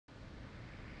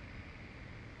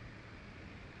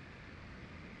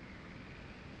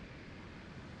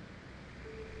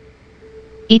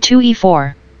e2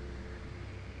 e4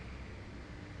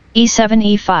 e7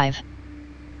 e5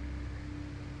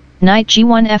 knight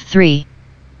g1 f3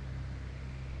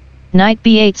 knight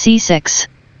b8 c6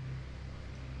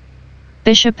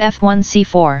 bishop f1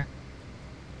 c4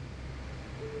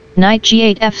 knight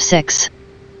g8 f6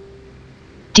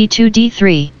 d2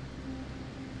 d3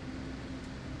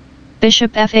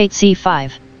 bishop f8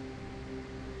 c5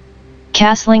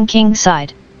 castling king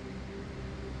side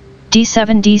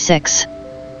d7 d6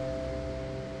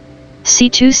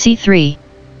 c2 c3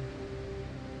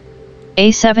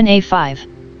 a7 a5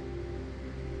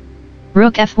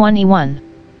 rook f1 e1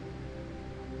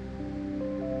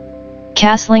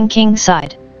 castling king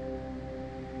side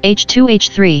h2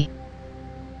 h3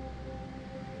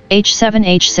 h7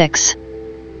 h6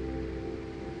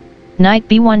 knight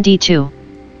b1 d2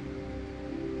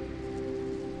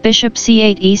 bishop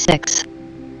c8 e6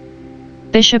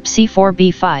 bishop c4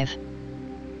 b5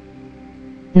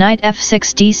 knight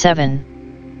f6 d7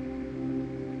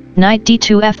 knight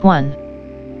d2 f1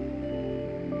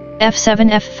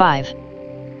 f7 f5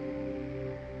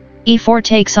 e4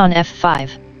 takes on f5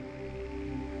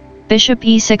 bishop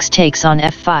e6 takes on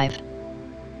f5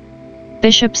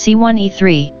 bishop c1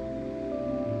 e3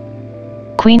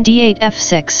 queen d8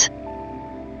 f6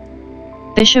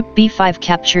 bishop b5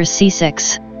 captures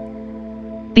c6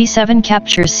 b7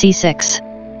 captures c6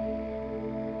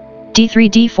 d3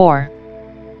 d4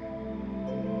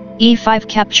 e5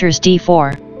 captures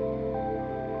d4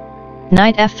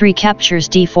 knight f3 captures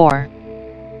d4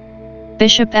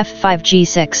 bishop f5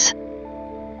 g6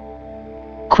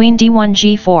 queen d1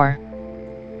 g4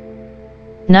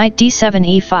 knight d7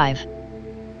 e5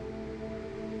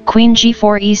 queen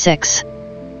g4 e6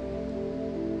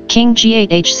 king g8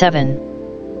 h7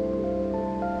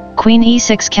 queen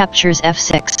e6 captures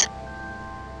f6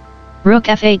 rook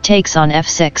f8 takes on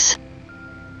f6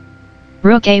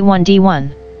 rook a1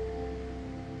 d1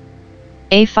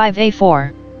 a5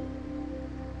 a4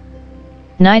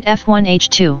 knight f1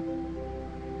 h2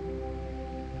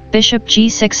 bishop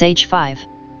g6 h5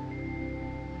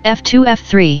 f2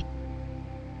 f3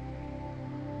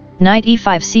 knight e5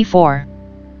 c4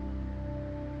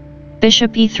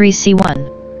 bishop e3 c1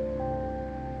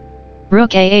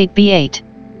 rook a8 b8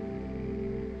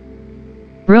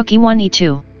 rook e1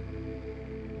 e2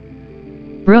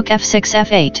 rook f6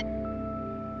 f8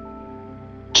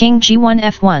 king g1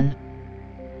 f1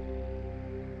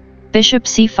 bishop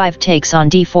c5 takes on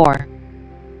d4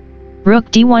 rook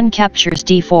d1 captures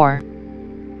d4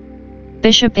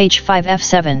 bishop h5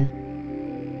 f7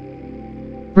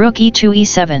 rook e2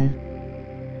 e7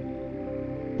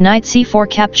 knight c4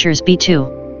 captures b2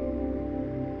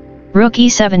 rook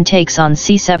e7 takes on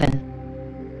c7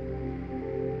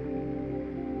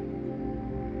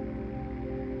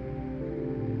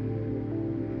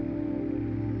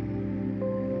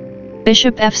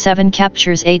 bishop f7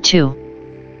 captures a2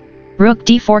 rook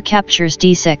d4 captures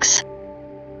d6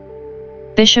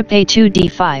 bishop a2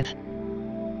 d5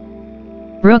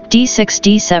 rook d6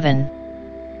 d7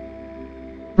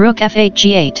 rook f8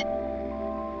 g8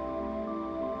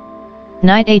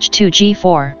 knight h2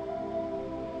 g4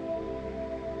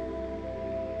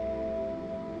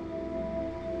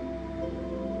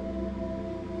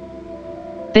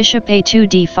 bishop a2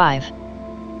 d5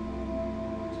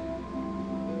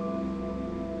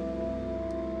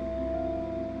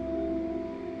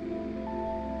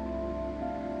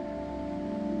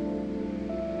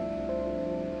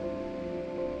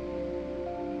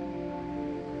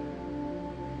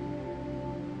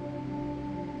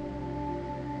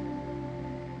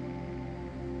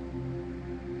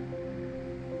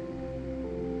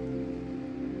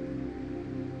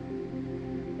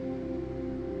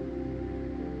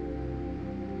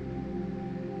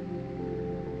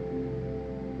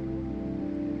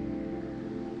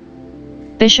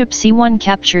 bishop c1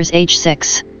 captures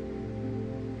h6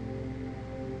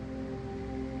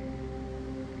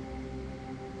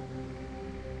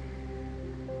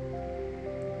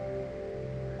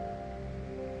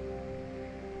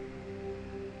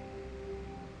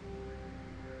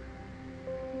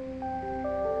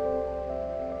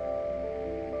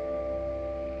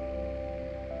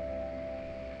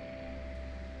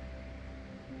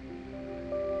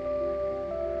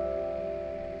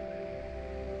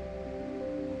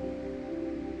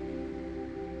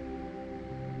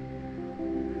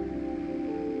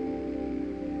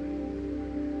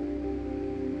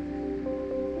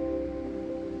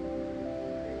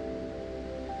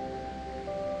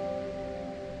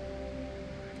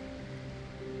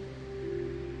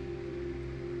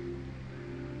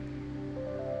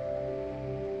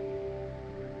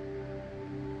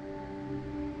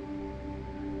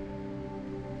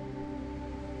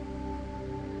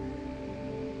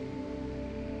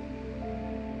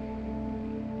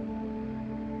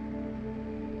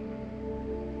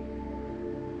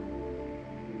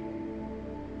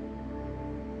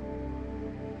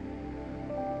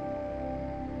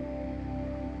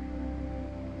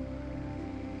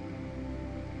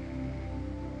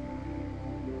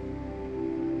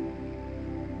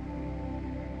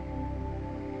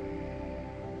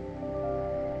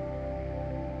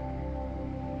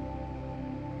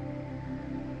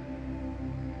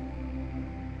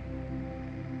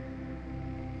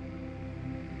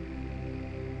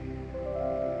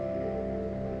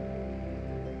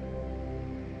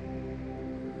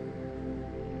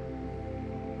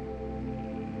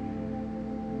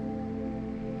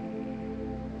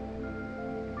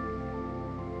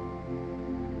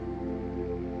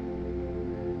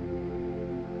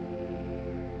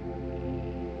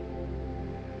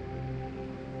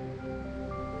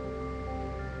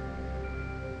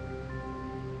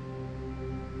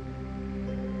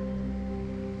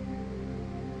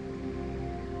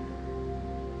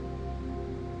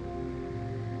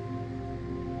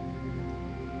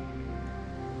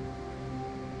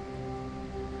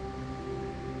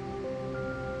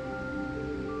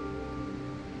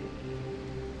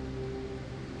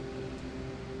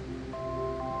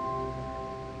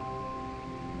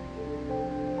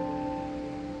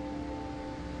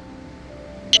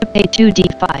 Bishop a2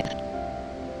 d5.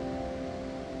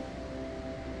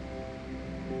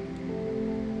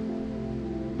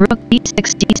 Rook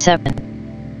d6 d7.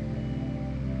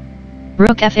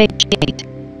 Rook f8 g8.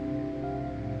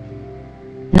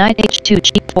 Knight h2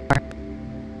 g4.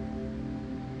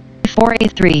 e4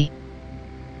 a3.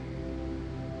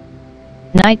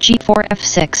 Knight g4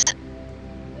 f6.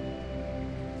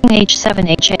 King h7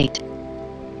 h8.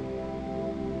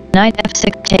 Knight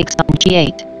f6 takes on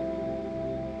g8.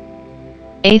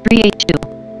 a3 a2.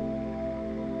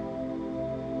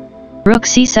 Rook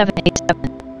c7 a7.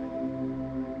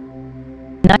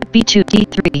 Knight b2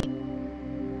 d3.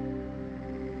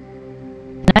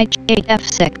 Knight g8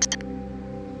 f6.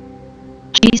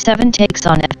 g7 takes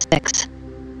on f6.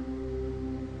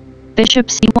 Bishop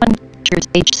c1 captures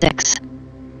h6.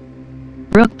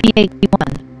 Rook b8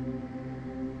 d1.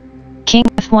 King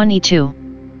f1 e2.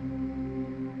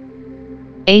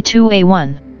 a2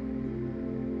 a1.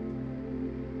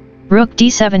 Rook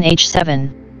d7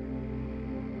 h7.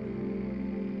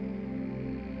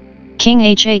 King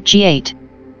h8 g8.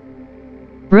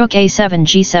 Rook a7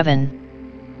 g7.